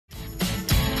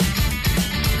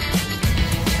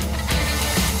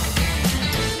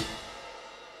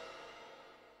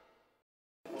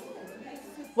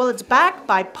Well, it's back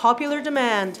by popular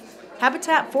demand.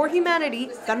 Habitat for Humanity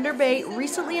Thunder Bay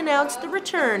recently announced the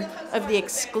return of the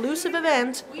exclusive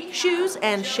event, Shoes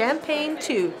and Champagne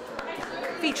 2,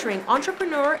 featuring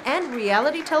entrepreneur and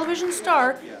reality television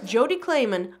star Jody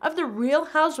Clayman of The Real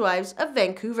Housewives of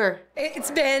Vancouver. It's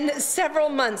been several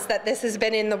months that this has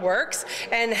been in the works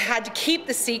and had to keep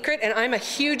the secret, and I'm a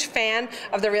huge fan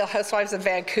of The Real Housewives of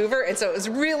Vancouver, and so it was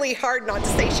really hard not to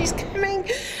say she's coming.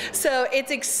 So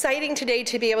it's exciting today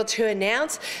to be able to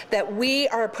announce that we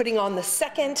are putting on the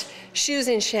second Shoes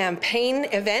and Champagne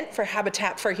event for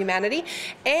Habitat for Humanity,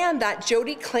 and that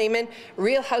Jody Clayman,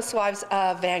 Real Housewives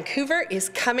of Vancouver, is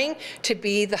coming to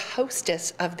be the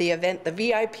hostess of the event, the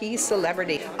VIP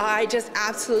celebrity. I just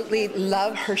absolutely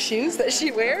love her shoes that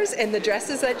she wears and the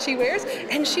dresses that she wears,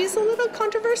 and she's a little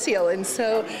controversial, and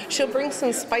so she'll bring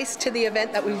some spice to the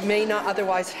event that we may not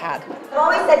otherwise have had. I've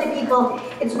always said to people,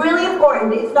 it's really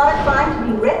important. It's not a crime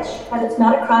to be rich, but it's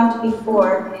not a crime to be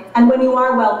poor. And when you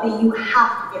are wealthy, you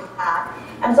have to give back.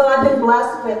 And so I've been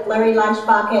blessed with Larry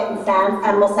Lunchbucket and Sam's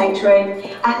Animal Sanctuary,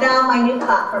 and now my new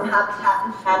platform, Habitat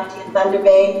for Humanity in Thunder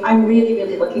Bay. I'm really,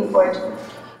 really looking forward to it.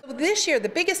 This year, the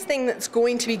biggest thing that's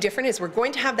going to be different is we're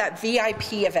going to have that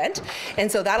VIP event, and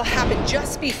so that'll happen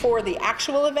just before the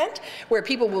actual event, where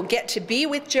people will get to be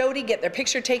with Jody, get their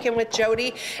picture taken with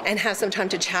Jody, and have some time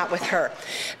to chat with her.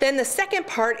 Then the second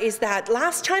part is that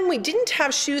last time we didn't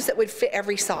have shoes that would fit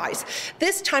every size.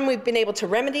 This time we've been able to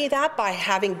remedy that by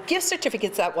having gift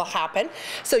certificates that will happen.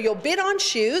 So you'll bid on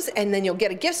shoes, and then you'll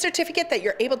get a gift certificate that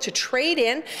you're able to trade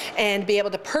in and be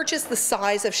able to purchase the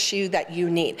size of shoe that you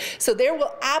need. So there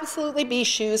will absolutely be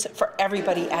shoes for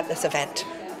everybody at this event.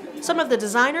 Some of the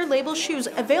designer label shoes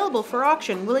available for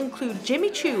auction will include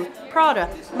Jimmy Choo, Prada,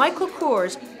 Michael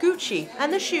Kors, Gucci,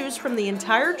 and the shoes from the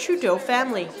entire Trudeau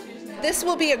family. This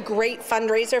will be a great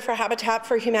fundraiser for Habitat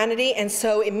for Humanity, and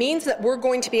so it means that we're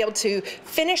going to be able to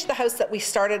finish the house that we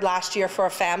started last year for a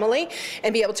family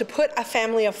and be able to put a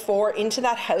family of 4 into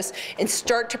that house and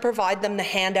start to provide them the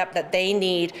hand up that they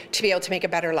need to be able to make a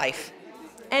better life.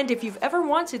 And if you've ever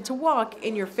wanted to walk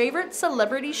in your favorite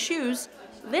celebrity's shoes,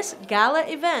 this gala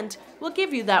event will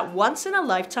give you that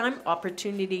once-in-a-lifetime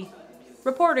opportunity.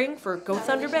 Reporting for Go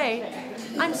Thunder Bay,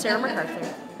 I'm Sarah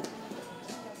MacArthur.